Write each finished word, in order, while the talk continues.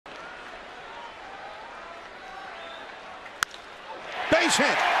Base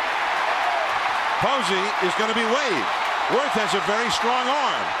hit. Posey is going to be waived. Worth has a very strong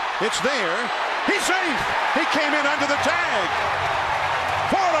arm. It's there. He's safe. He came in under the tag.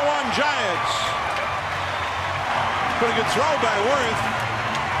 4-1 Giants. Pretty good throw by Worth.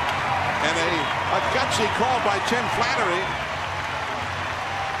 And a gutsy call by Tim Flannery.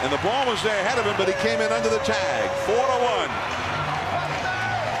 And the ball was there ahead of him, but he came in under the tag. 4-1.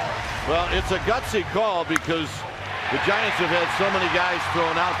 Well, it's a gutsy call because the Giants have had so many guys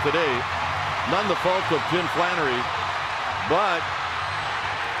thrown out today. None the fault of Tim Flannery, but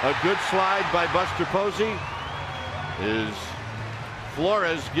a good slide by Buster Posey.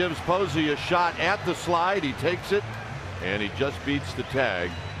 Flores gives Posey a shot at the slide. He takes it, and he just beats the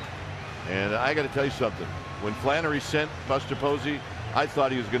tag. And I got to tell you something. When Flannery sent Buster Posey, I thought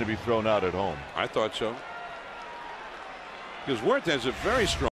he was going to be thrown out at home. I thought so. Because Worth has a very strong